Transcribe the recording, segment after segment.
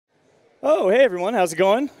Oh, hey everyone, how's it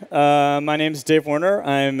going? My name is Dave Warner.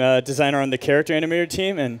 I'm a designer on the character animator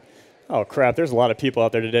team, and oh crap, there's a lot of people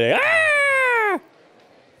out there today. Ah!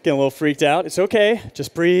 Getting a little freaked out. It's okay.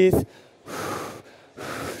 Just breathe.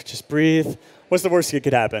 Just breathe. What's the worst that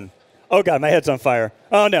could happen? Oh god, my head's on fire.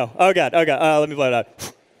 Oh no. Oh god. Oh god. Let me blow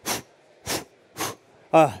it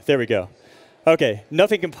out. There we go. Okay,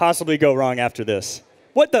 nothing can possibly go wrong after this.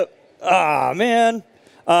 What the? Man.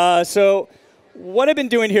 So what I've been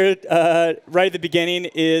doing here right at the beginning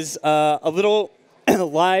is a little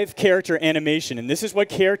live character animation, and this is what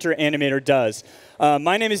Character Animator does.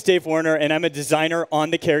 My name is Dave Warner, and I'm a designer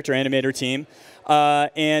on the Character Animator team.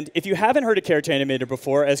 And if you haven't heard of Character Animator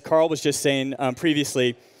before, as Carl was just saying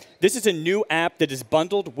previously, this is a new app that is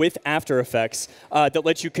bundled with After Effects that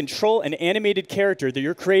lets you control an animated character that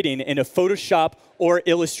you're creating in a Photoshop or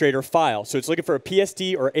Illustrator file. So it's looking for a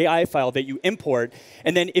PSD or AI file that you import.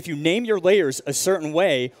 And then if you name your layers a certain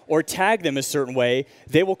way or tag them a certain way,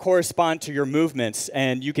 they will correspond to your movements.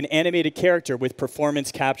 And you can animate a character with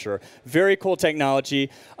performance capture. Very cool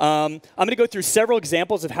technology. I'm going to go through several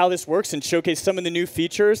examples of how this works and showcase some of the new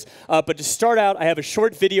features. But to start out, I have a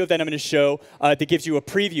short video that I'm going to show that gives you a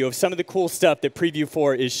preview of some of the cool stuff that Preview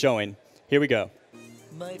 4 is showing. Here we go.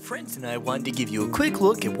 My friends and I wanted to give you a quick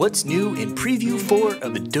look at what's new in Preview 4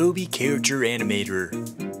 of Adobe Character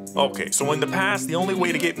Animator. Okay, so in the past, the only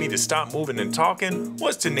way to get me to stop moving and talking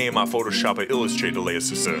was to name my Photoshop or Illustrator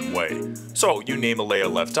layers a certain way. So you name a layer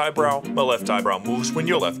left eyebrow, my left eyebrow moves when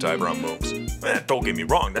your left eyebrow moves. Don't get me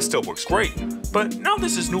wrong, that still works great. But now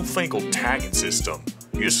there's this newfangled tagging system.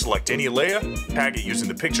 You just select any layer, tag it using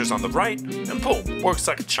the pictures on the right, and boom, works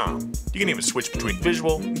like a charm. You can even switch between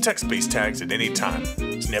visual and text-based tags at any time.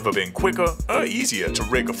 It's never been quicker or easier to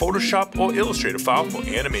rig a Photoshop or Illustrator file for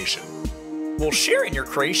animation. Well, sharing your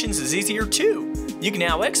creations is easier too. You can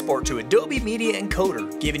now export to Adobe Media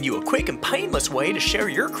Encoder, giving you a quick and painless way to share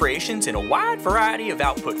your creations in a wide variety of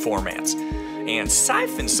output formats. And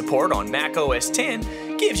Siphon support on Mac OS X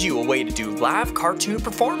gives you a way to do live cartoon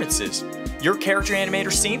performances. Your Character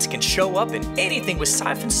Animator scenes can show up in anything with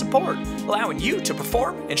Siphon support, allowing you to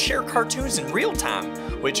perform and share cartoons in real time,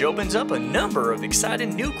 which opens up a number of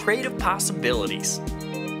exciting new creative possibilities.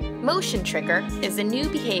 Motion Trigger is a new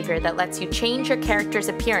behavior that lets you change your character's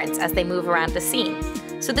appearance as they move around the scene.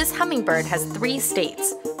 So this hummingbird has 3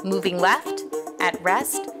 states: moving left, at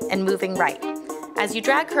rest, and moving right. As you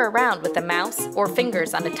drag her around with the mouse or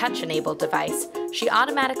fingers on a touch-enabled device, she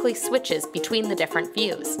automatically switches between the different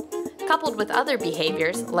views. Coupled with other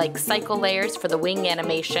behaviors like cycle layers for the wing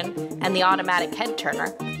animation and the automatic head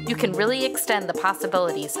turner, you can really extend the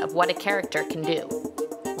possibilities of what a character can do.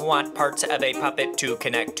 Want parts of a puppet to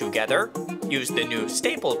connect together? Use the new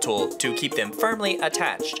staple tool to keep them firmly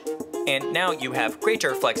attached. And now you have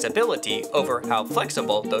greater flexibility over how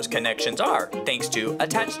flexible those connections are thanks to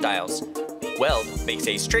attach styles. Weld makes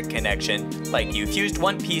a strict connection like you fused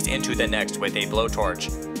one piece into the next with a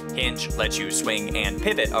blowtorch. Hinge lets you swing and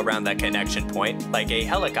pivot around the connection point like a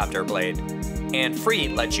helicopter blade. And Free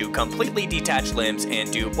lets you completely detach limbs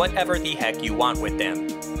and do whatever the heck you want with them.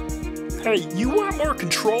 Hey, you want more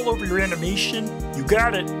control over your animation? You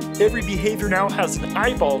got it. Every behavior now has an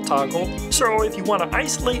eyeball toggle, so if you want to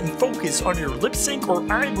isolate and focus on your lip sync or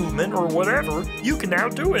eye movement or whatever, you can now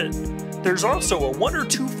do it. There's also a 1 or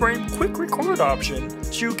 2 frame quick record option,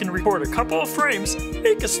 so you can record a couple of frames,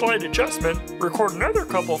 make a slight adjustment, record another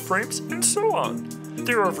couple of frames, and so on.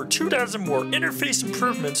 There are over 24 more interface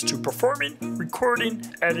improvements to performing, recording,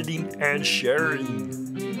 editing, and sharing.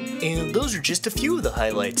 And those are just a few of the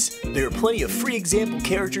highlights. There are plenty of free example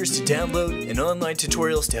characters to download and online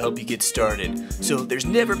tutorials to help you get started. So there's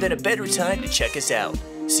never been a better time to check us out.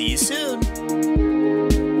 See you soon!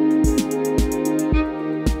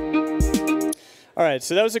 All right,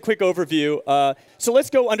 so that was a quick overview. So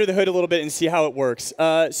let's go under the hood a little bit and see how it works.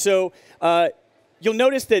 You'll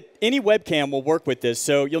notice that any webcam will work with this.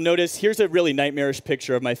 So you'll notice here's a really nightmarish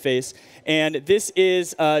picture of my face. And this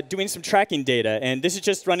is doing some tracking data. And this is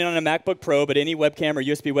just running on a MacBook Pro, but any webcam or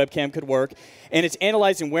USB webcam could work. And it's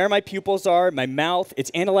analyzing where my pupils are, my mouth.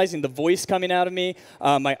 It's analyzing the voice coming out of me,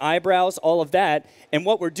 my eyebrows, all of that. And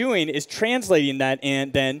what we're doing is translating that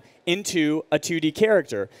and then into a 2D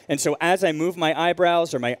character. And so as I move my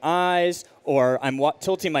eyebrows or my eyes, or I'm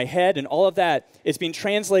tilting my head and all of that, it's being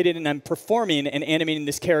translated and I'm performing and animating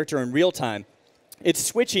this character in real time. it's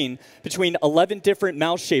switching between 11 different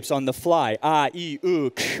mouse shapes on the fly, e, oo,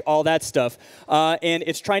 k, all that stuff, and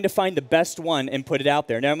it's trying to find the best one and put it out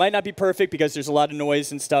there. Now, it might not be perfect because there's a lot of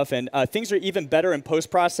noise and stuff, and things are even better in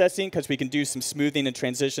post-processing because we can do some smoothing and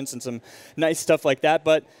transitions and some nice stuff like that,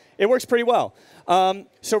 but it works pretty well.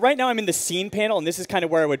 So right now I'm in the scene panel, and this is kind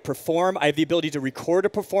of where I would perform. I have the ability to record a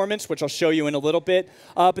performance, which I'll show you in a little bit.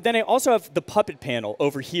 But then I also have the puppet panel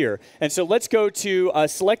over here. And so let's go to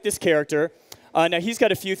select this character. Now, he's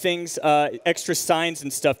got a few things, extra signs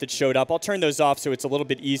and stuff that showed up. I'll turn those off so it's a little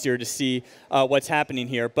bit easier to see what's happening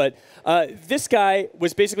here. But this guy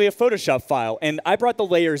was basically a Photoshop file. And I brought the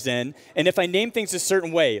layers in. And if I name things a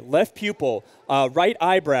certain way, left pupil, right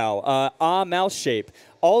eyebrow, mouse shape,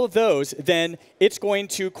 all of those, then it's going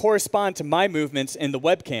to correspond to my movements in the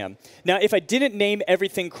webcam. Now, if I didn't name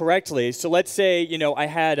everything correctly, so let's say I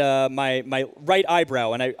had my right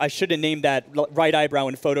eyebrow, and I should have named that right eyebrow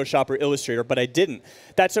in Photoshop or Illustrator, but I didn't.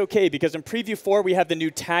 That's OK, because in Preview 4, we have the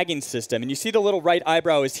new tagging system. And you see the little right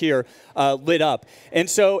eyebrow is here lit up. And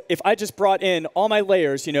so if I just brought in all my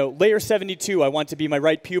layers, layer 72, I want to be my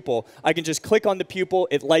right pupil, I can just click on the pupil,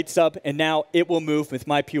 it lights up, and now it will move with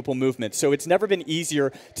my pupil movement. So it's never been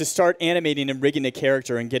easier to start animating and rigging a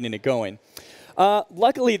character and getting it going.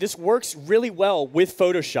 Luckily, this works really well with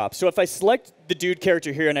Photoshop. So if I select the dude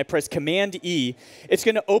character here and I press Command-E, it's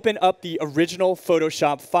going to open up the original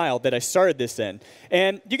Photoshop file that I started this in.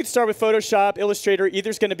 And you can start with Photoshop, Illustrator.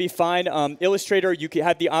 Either's going to be fine. Illustrator, you can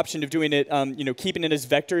have the option of doing it, keeping it as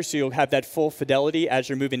vector, so you'll have that full fidelity as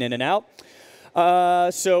you're moving in and out.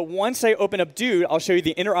 So once I open up Dude, I'll show you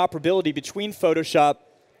the interoperability between Photoshop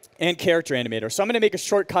and Character Animator. So I'm going to make a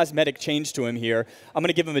short cosmetic change to him here. I'm going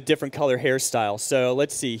to give him a different color hairstyle. So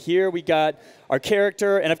let's see. Here we got our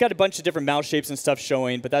character. And I've got a bunch of different mouse shapes and stuff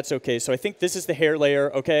showing, but that's OK. So I think this is the hair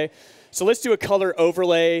layer. OK. So let's do a color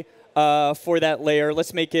overlay for that layer.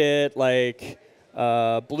 Let's make it like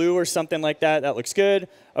blue or something like that. That looks good.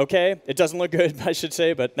 OK. It doesn't look good, I should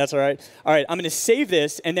say, but that's all right. All right. I'm going to save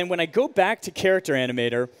this. And then when I go back to Character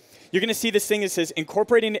Animator, you're going to see this thing that says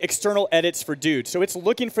incorporating external edits for Dude. So it's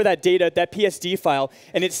looking for that data, that PSD file,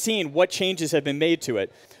 and it's seeing what changes have been made to it.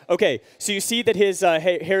 OK, so you see that his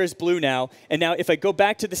hair is blue now. And now if I go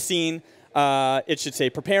back to the scene, it should say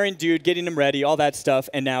preparing Dude, getting him ready, all that stuff.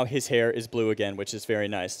 And now his hair is blue again, which is very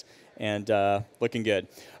nice and looking good.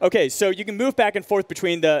 OK, so you can move back and forth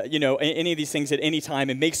between the, any of these things at any time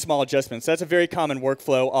and make small adjustments. That's a very common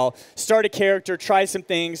workflow. I'll start a character, try some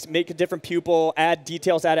things, make a different pupil, add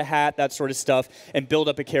details, add a hat, that sort of stuff, and build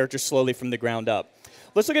up a character slowly from the ground up.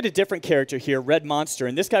 Let's look at a different character here, Red Monster.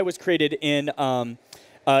 And this guy was created in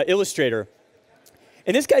Illustrator.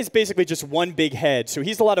 And this guy's basically just one big head. So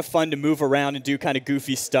he's a lot of fun to move around and do kind of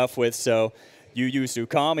goofy stuff with. So you used to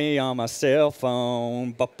call me on my cell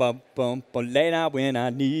phone, late night when I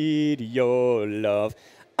need your love.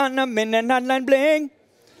 On a minute, not bling.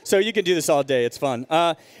 So you can do this all day. It's fun.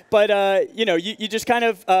 You just kind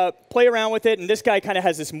of play around with it. And this guy kind of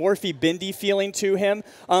has this morphy, bendy feeling to him.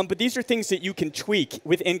 But these are things that you can tweak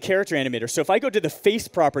within Character Animator. So if I go to the face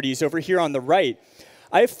properties over here on the right,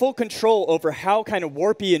 I have full control over how kind of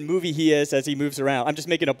warpy and movie he is as he moves around. I'm just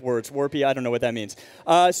making up words. Warpy, I don't know what that means.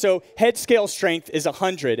 So head scale strength is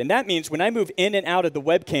 100. And that means when I move in and out of the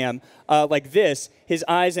webcam like this, his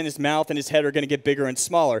eyes and his mouth and his head are going to get bigger and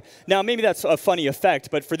smaller. Now, maybe that's a funny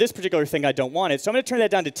effect, but for this particular thing, I don't want it. So I'm going to turn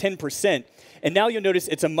that down to 10%. And now you'll notice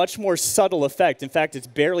it's a much more subtle effect. In fact, it's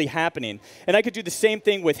barely happening. And I could do the same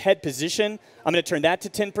thing with head position. I'm going to turn that to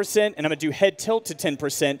 10%, and I'm going to do head tilt to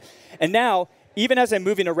 10%. And now, even as I'm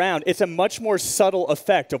moving around, it's a much more subtle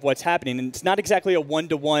effect of what's happening. And it's not exactly a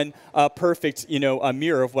one-to-one perfect a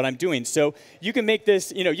mirror of what I'm doing. So you can make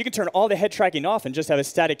this, you can turn all the head tracking off and just have a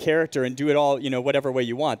static character and do it all whatever way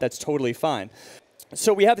you want. That's totally fine.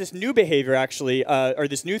 So we have this new behavior, actually, or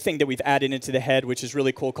this new thing that we've added into the head, which is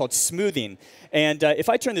really cool, called smoothing. And if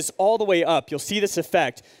I turn this all the way up, you'll see this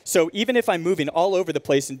effect. So even if I'm moving all over the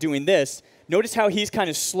place and doing this, notice how he's kind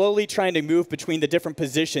of slowly trying to move between the different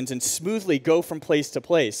positions and smoothly go from place to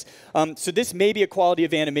place. So this may be a quality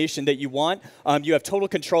of animation that you want. You have total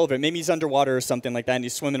control of it. Maybe he's underwater or something like that, and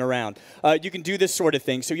he's swimming around. You can do this sort of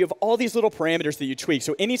thing. So you have all these little parameters that you tweak.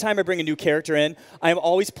 So anytime I bring a new character in, I am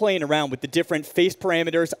always playing around with the different face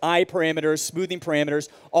parameters, eye parameters, smoothing parameters,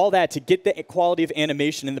 all that to get the quality of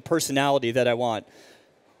animation and the personality that I want.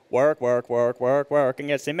 Work, work, work, work, work, and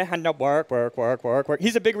get me hand up, work, work, work, work, work.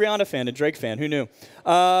 He's a big Rihanna fan and Drake fan. Who knew?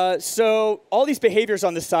 So all these behaviors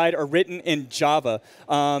on the side are written in Java,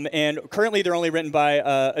 and currently they're only written by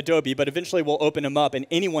Adobe, but eventually we'll open them up, and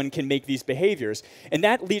anyone can make these behaviors, and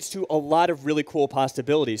that leads to a lot of really cool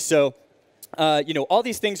possibilities. So all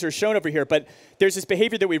these things are shown over here, but there's this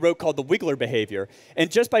behavior that we wrote called the wiggler behavior.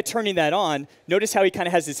 And just by turning that on, notice how he kind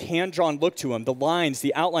of has this hand-drawn look to him. The lines,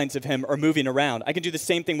 the outlines of him are moving around. I can do the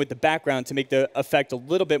same thing with the background to make the effect a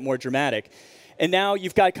little bit more dramatic. And now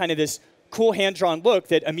you've got kind of this cool hand-drawn look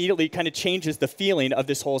that immediately kind of changes the feeling of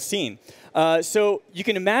this whole scene. So you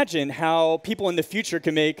can imagine how people in the future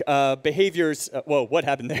can make behaviors. Whoa, what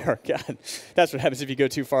happened there? God, that's what happens if you go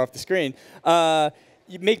too far off the screen.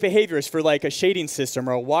 You make behaviors for like a shading system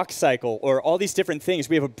or a walk cycle or all these different things.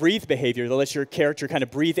 We have a breathe behavior that lets your character kind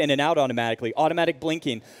of breathe in and out automatically, automatic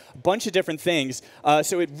blinking, a bunch of different things.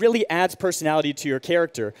 So it really adds personality to your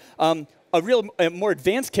character. A more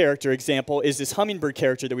advanced character example is this hummingbird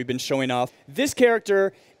character that we've been showing off. This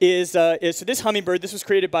character is so this hummingbird. This was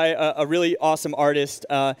created by a really awesome artist.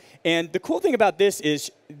 And the cool thing about this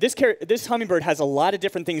is this hummingbird has a lot of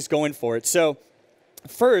different things going for it. So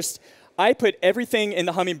first, I put everything in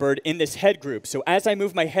the hummingbird in this head group. So as I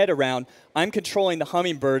move my head around, I'm controlling the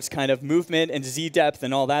hummingbird's kind of movement and Z depth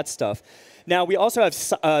and all that stuff. Now, we also have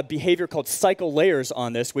a behavior called cycle layers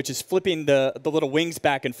on this, which is flipping the little wings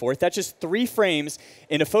back and forth. That's just 3 frames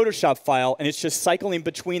in a Photoshop file, and it's just cycling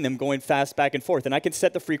between them, going fast back and forth. And I can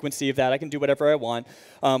set the frequency of that. I can do whatever I want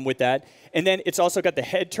with that. And then it's also got the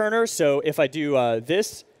head turner. So if I do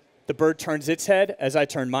this, the bird turns its head as I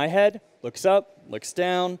turn my head, looks up, looks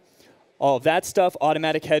down. All of that stuff,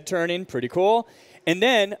 automatic head turning, pretty cool. And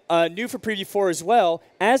then, new for Preview 4 as well,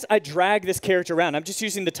 as I drag this character around, I'm just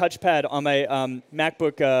using the touchpad on my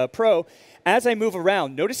MacBook Pro. As I move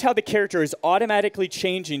around, notice how the character is automatically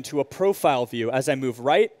changing to a profile view as I move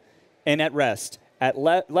right and at rest, at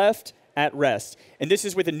left, at rest. And this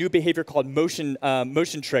is with a new behavior called motion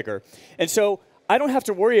trigger. And so I don't have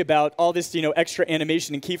to worry about all this extra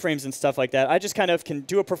animation and keyframes and stuff like that. I just kind of can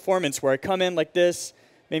do a performance where I come in like this,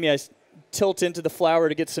 maybe I tilt into the flower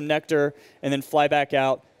to get some nectar, and then fly back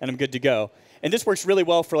out, and I'm good to go. And this works really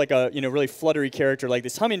well for like a really fluttery character like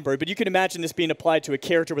this hummingbird, but you can imagine this being applied to a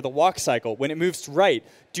character with a walk cycle. When it moves right,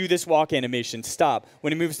 do this walk animation, stop.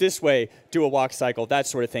 When it moves this way, do a walk cycle, that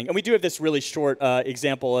sort of thing. And we do have this really short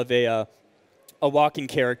example of a walking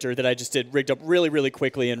character that I just did rigged up really, really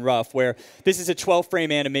quickly in rough, where this is a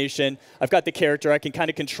 12-frame animation. I've got the character. I can kind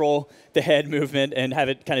of control the head movement and have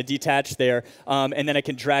it kind of detached there. And then I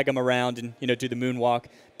can drag him around and do the moonwalk.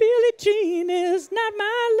 Billie Jean is not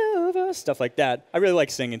my lover. Stuff like that. I really like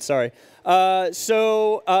singing, sorry.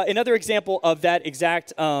 So another example of that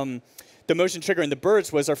exact the motion trigger in the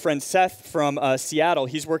birds was our friend Seth from Seattle.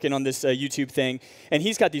 He's working on this YouTube thing, and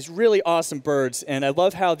he's got these really awesome birds. And I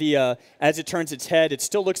love how as it turns its head, it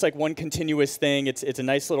still looks like one continuous thing. It's a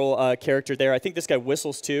nice little character there. I think this guy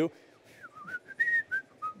whistles too.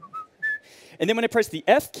 And then when I press the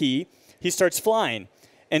F key, he starts flying.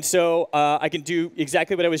 And so I can do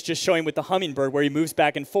exactly what I was just showing with the hummingbird, where he moves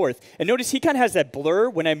back and forth. And notice he kind of has that blur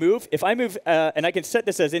when I move. If I move, and I can set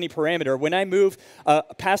this as any parameter, when I move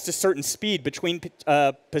past a certain speed between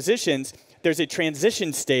positions, there's a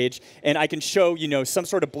transition stage, and I can show some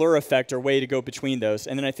sort of blur effect or way to go between those.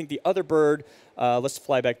 And then I think the other bird, let's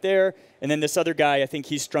fly back there. And then this other guy, I think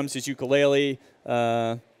he strums his ukulele.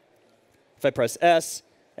 If I press S,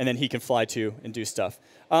 and then he can fly too and do stuff.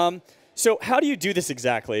 So how do you do this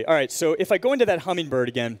exactly? All right, so if I go into that hummingbird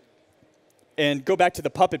again and go back to the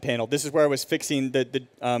puppet panel, this is where I was fixing the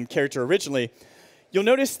character originally, you'll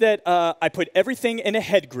notice that I put everything in a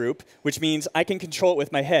head group, which means I can control it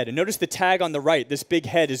with my head. And notice the tag on the right, this big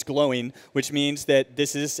head is glowing, which means that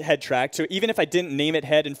this is head tracked. So even if I didn't name it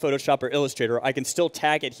head in Photoshop or Illustrator, I can still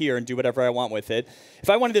tag it here and do whatever I want with it. If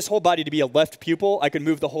I wanted this whole body to be a left pupil, I could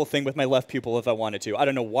move the whole thing with my left pupil if I wanted to. I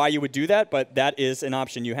don't know why you would do that, but that is an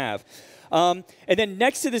option you have. And then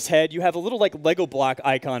next to this head, you have a little like Lego block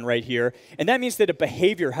icon right here, and that means that a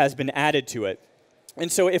behavior has been added to it. And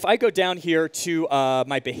so if I go down here to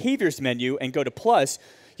my behaviors menu and go to plus,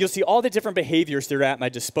 you'll see all the different behaviors that are at my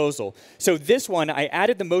disposal. So this one, I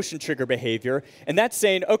added the motion trigger behavior, and that's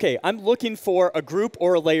saying, okay, I'm looking for a group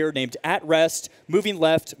or a layer named at rest, moving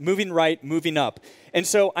left, moving right, moving up. And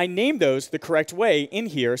so I named those the correct way in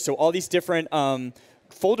here, so all these different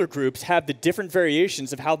folder groups have the different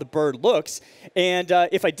variations of how the bird looks. And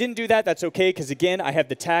if I didn't do that, that's okay, because again, I have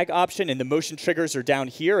the tag option, and the motion triggers are down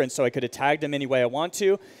here, and so I could have tagged them any way I want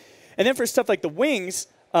to. And then for stuff like the wings,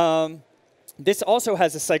 this also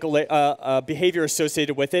has a cycle behavior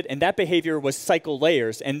associated with it, and that behavior was cycle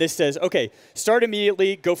layers. And this says, okay, start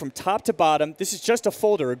immediately, go from top to bottom. This is just a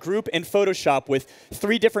folder, a group in Photoshop with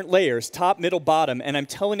 3 different layers, top, middle, bottom, and I'm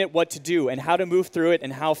telling it what to do and how to move through it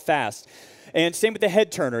and how fast. And same with the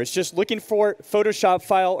head turner. It's just looking for Photoshop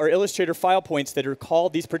file or Illustrator file points that are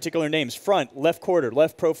called these particular names: front, left quarter,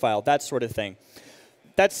 left profile, that sort of thing.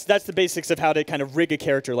 That's the basics of how to kind of rig a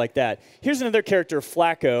character like that. Here's another character,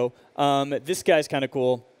 Flacco. This guy's kind of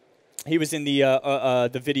cool. He was in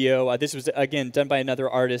the video. This was, again, done by another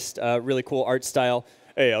artist. Really cool art style.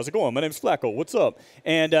 Hey, how's it going? My name's Flacco. What's up?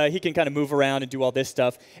 And he can kind of move around and do all this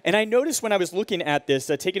stuff. And I noticed when I was looking at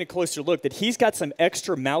this, taking a closer look, that he's got some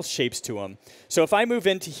extra mouth shapes to him. So if I move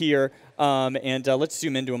into here, and let's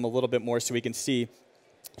zoom into him a little bit more so we can see.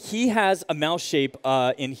 He has a mouth shape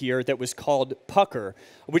in here that was called pucker,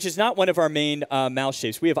 which is not one of our main mouth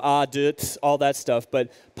shapes. We have all that stuff,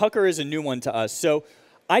 but pucker is a new one to us. So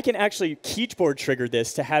I can actually keyboard trigger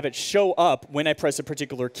this to have it show up when I press a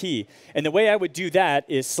particular key. And the way I would do that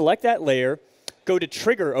is select that layer, go to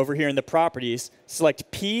trigger over here in the properties, select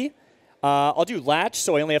P. I'll do latch,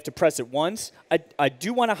 so I only have to press it once. I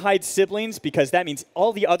do want to hide siblings because that means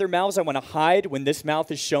all the other mouths I want to hide when this mouth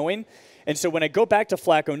is showing. And so when I go back to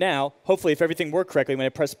Flacco now, hopefully if everything worked correctly, when I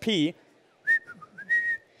press P,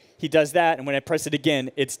 he does that, and when I press it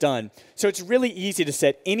again, it's done. So it's really easy to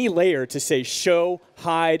set any layer to say show,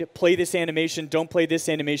 hide, play this animation, don't play this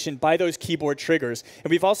animation by those keyboard triggers.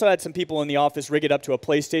 And we've also had some people in the office rig it up to a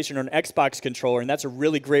PlayStation or an Xbox controller, and that's a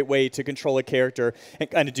really great way to control a character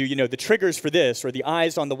and kind of do, the triggers for this or the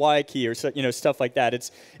eyes on the Y key or stuff like that.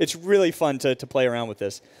 It's really fun to play around with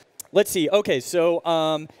this. Let's see. Okay, so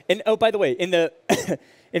and oh, by the way, in the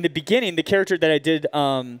in the beginning, the character that I did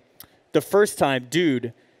the first time,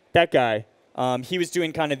 Dude, that guy, he was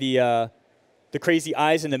doing kind of the crazy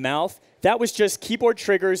eyes in the mouth. That was just keyboard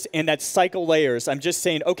triggers and that cycle layers. I'm just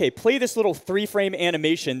saying, okay, play this little 3-frame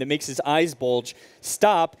animation that makes his eyes bulge,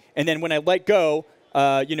 stop, and then when I let go,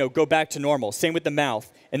 go back to normal. Same with the mouth,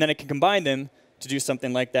 and then I can combine them to do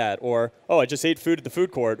something like that. Or, oh, I just ate food at the food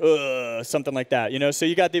court, something like that. So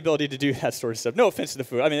you got the ability to do that sort of stuff. No offense to the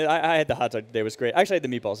food. I mean, I had the hot dog today. It was great. Actually, I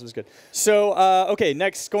had the meatballs. It was good. So, okay,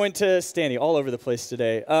 next, going to Stanny. All over the place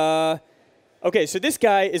today. Okay, so this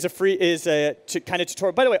guy is a kind of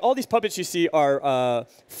tutorial. By the way, all these puppets you see are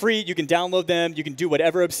free. You can download them. You can do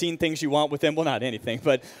whatever obscene things you want with them. Well, not anything,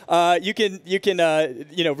 but you can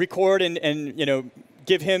record and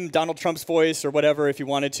give him Donald Trump's voice or whatever if you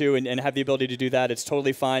wanted to, and have the ability to do that. It's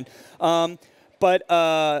totally fine. But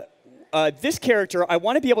this character, I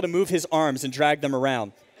want to be able to move his arms and drag them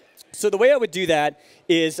around. So the way I would do that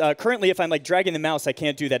is currently if I'm dragging the mouse, I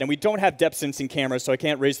can't do that. And we don't have depth sensing cameras, so I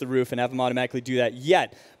can't raise the roof and have him automatically do that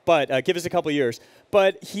yet. But give us a couple years.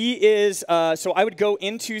 But he is, so I would go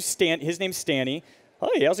into his name's Stanny.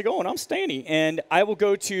 Hey, how's it going? I'm Stanny. And I will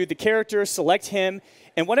go to the character, select him.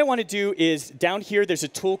 And what I want to do is down here, there's a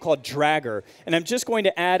tool called Dragger. And I'm just going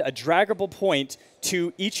to add a draggable point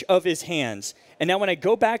to each of his hands. And now when I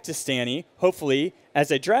go back to Stanny, hopefully,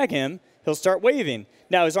 as I drag him, he'll start waving.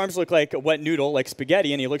 Now, his arms look like a wet noodle, like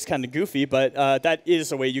spaghetti, and he looks kind of goofy, but that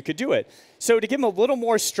is a way you could do it. So to give him a little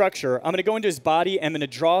more structure, I'm going to go into his body, and I'm going to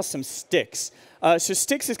draw some sticks. So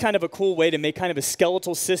sticks is kind of a cool way to make kind of a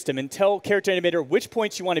skeletal system and tell Character Animator which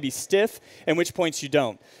points you want to be stiff and which points you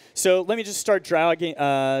don't. So let me just start drawing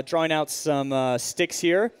out some sticks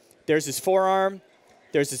here. There's his forearm.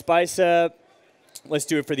 There's his bicep. Let's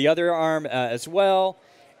do it for the other arm as well.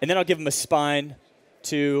 And then I'll give him a spine,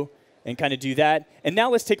 too, and kind of do that. And now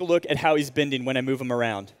let's take a look at how he's bending when I move him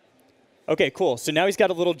around. Okay, cool. So now he's got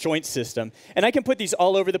a little joint system. And I can put these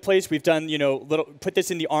all over the place. We've done, put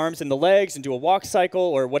this in the arms and the legs and do a walk cycle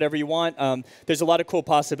or whatever you want. There's a lot of cool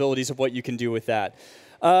possibilities of what you can do with that.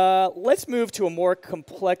 Let's move to a more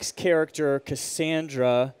complex character,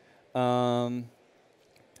 Cassandra,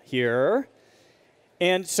 here.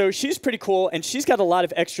 And so she's pretty cool, and she's got a lot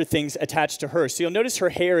of extra things attached to her. So you'll notice her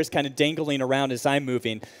hair is kind of dangling around as I'm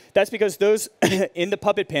moving. That's because those, in the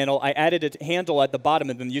puppet panel, I added a handle at the bottom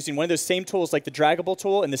of them using one of those same tools like the draggable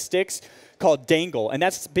tool and the sticks called dangle. And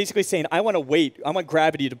that's basically saying, I want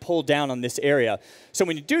gravity to pull down on this area. So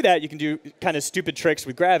when you do that, you can do kind of stupid tricks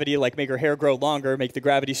with gravity, like make her hair grow longer, make the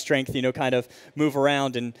gravity strength, kind of move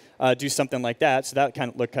around and do something like that. So that kind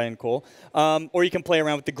of looked kind of cool. Or you can play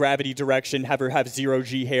around with the gravity direction, have her have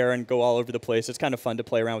 0G hair and go all over the place. It's kind of fun to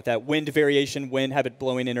play around with that. Wind variation, have it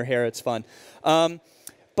blowing in her hair. It's fun.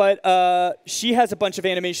 But she has a bunch of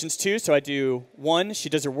animations too. So I do 1, she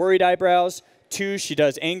does her worried eyebrows. 2, she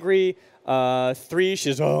does angry. 3,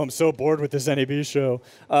 she's, I'm so bored with this NAB show.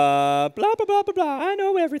 Blah, blah, blah, blah, blah, I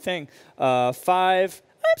know everything. 5,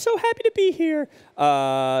 I'm so happy to be here.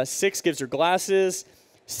 6 gives her glasses.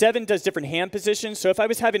 7 does different hand positions. So if I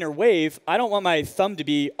was having her wave, I don't want my thumb to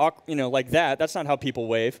be like that. That's not how people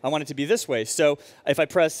wave. I want it to be this way. So if I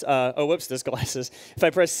press, oh, whoops, there's glasses. If I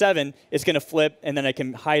press 7, it's going to flip, and then I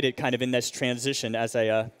can hide it kind of in this transition as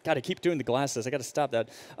I, got to keep doing the glasses. I got to stop that.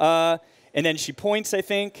 And then she points, I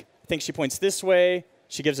think. I think she points this way.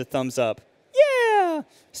 She gives a thumbs up. Yeah!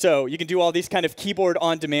 So you can do all these kind of keyboard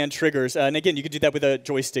on-demand triggers. And again, you could do that with a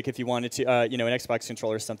joystick if you wanted to, an Xbox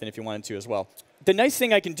controller or something if you wanted to as well. The nice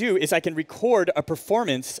thing I can do is I can record a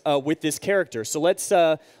performance with this character. So let's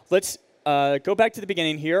go back to the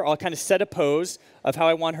beginning here. I'll kind of set a pose of how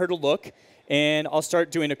I want her to look. And I'll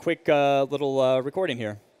start doing a quick little recording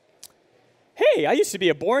here. Hey, I used to be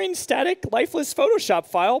a boring, static, lifeless Photoshop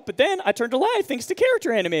file, but then I turned to life thanks to Character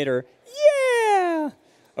Animator. Yeah!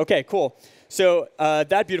 OK, cool. So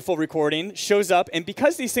that beautiful recording shows up. And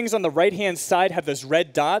because these things on the right-hand side have those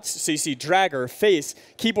red dots, so you see dragger, face,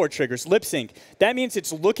 keyboard triggers, lip sync, that means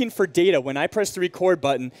it's looking for data when I press the record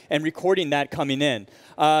button and recording that coming in.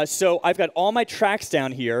 So I've got all my tracks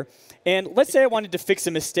down here. And let's say I wanted to fix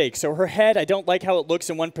a mistake. So her head, I don't like how it looks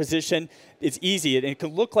in one position. It's easy. And it can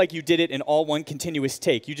look like you did it in all one continuous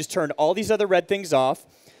take. You just turned all these other red things off.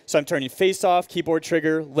 So I'm turning face off, keyboard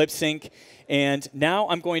trigger, lip sync. And now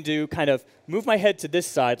I'm going to kind of move my head to this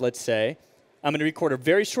side, let's say. I'm going to record a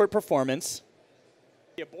very short performance.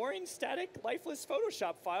 A boring, static, lifeless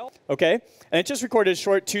Photoshop file. OK. And it just recorded a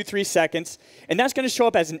short 2-3 seconds. And that's going to show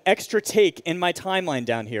up as an extra take in my timeline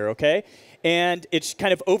down here, OK? And it's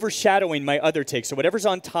kind of overshadowing my other take. So whatever's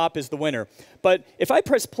on top is the winner. But if I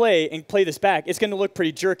press play and play this back, it's going to look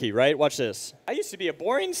pretty jerky, right? Watch this. I used to be a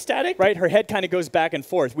boring, static, right? Her head kind of goes back and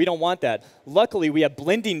forth. We don't want that. Luckily, we have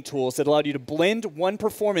blending tools that allow you to blend one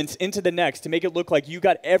performance into the next to make it look like you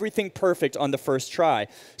got everything perfect on the first try.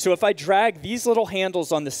 So if I drag these little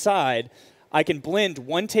handles on the side, I can blend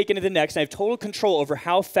one take into the next, and I have total control over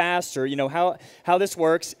how fast or how this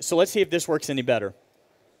works. So let's see if this works any better.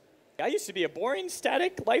 I used to be a boring,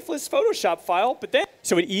 static, lifeless Photoshop file, but then...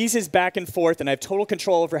 So it eases back and forth, and I have total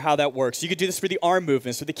control over how that works. You could do this for the arm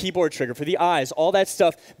movements, for the keyboard trigger, for the eyes, all that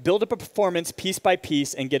stuff. Build up a performance piece by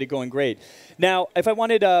piece and get it going great. Now, if I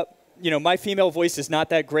wanted my female voice is not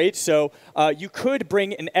that great, so you could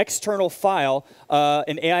bring an external file,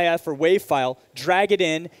 an AIF or WAV file, drag it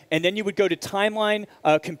in, and then you would go to Timeline,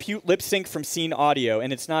 Compute Lip Sync from Scene Audio.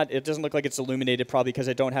 And it doesn't look like it's illuminated, probably because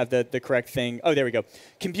I don't have the correct thing. Oh, there we go.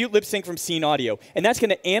 Compute Lip Sync from Scene Audio. And that's going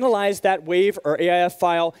to analyze that WAV or AIF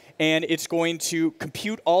file, and it's going to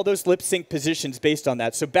compute all those lip sync positions based on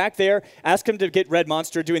that. So back there, ask them to get Red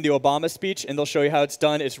Monster doing the Obama speech, and they'll show you how it's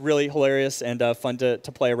done. It's really hilarious and fun to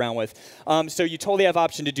play around with. So you totally have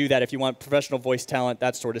option to do that if you want professional voice talent,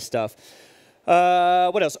 that sort of stuff.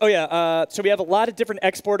 What else? Oh, yeah. So we have a lot of different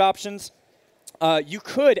export options. You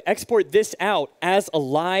could export this out as a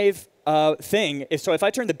live thing. So if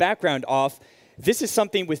I turn the background off, this is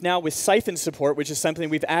something with Siphon support, which is something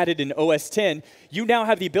we've added in OS 10. You now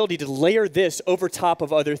have the ability to layer this over top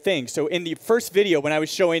of other things. So in the first video, when I was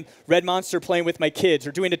showing Red Monster playing with my kids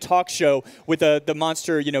or doing a talk show with the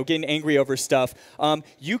monster, getting angry over stuff,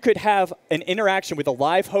 you could have an interaction with a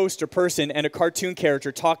live host or person and a cartoon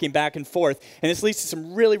character talking back and forth. And this leads to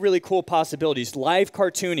some really, really cool possibilities. Live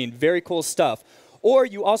cartooning, very cool stuff. Or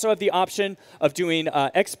you also have the option of doing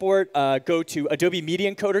export, go to Adobe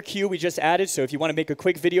Media Encoder Queue we just added. So if you want to make a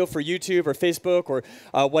quick video for YouTube or Facebook or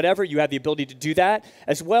whatever, you have the ability to do that,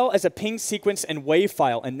 as well as a ping sequence and WAV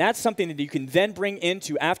file. And that's something that you can then bring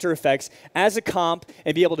into After Effects as a comp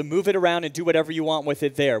and be able to move it around and do whatever you want with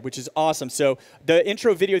it there, which is awesome. So the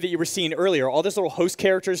intro video that you were seeing earlier, all those little host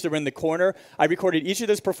characters that were in the corner, I recorded each of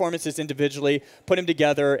those performances individually, put them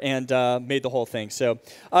together, and made the whole thing. So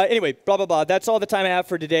anyway, blah, blah, blah. That's all the time I have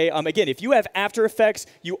for today. Again, if you have After Effects,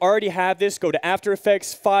 you already have this. Go to After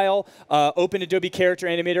Effects, File, open Adobe Character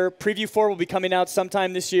Animator. Preview 4 will be coming out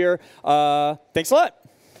sometime this year. Thanks a lot.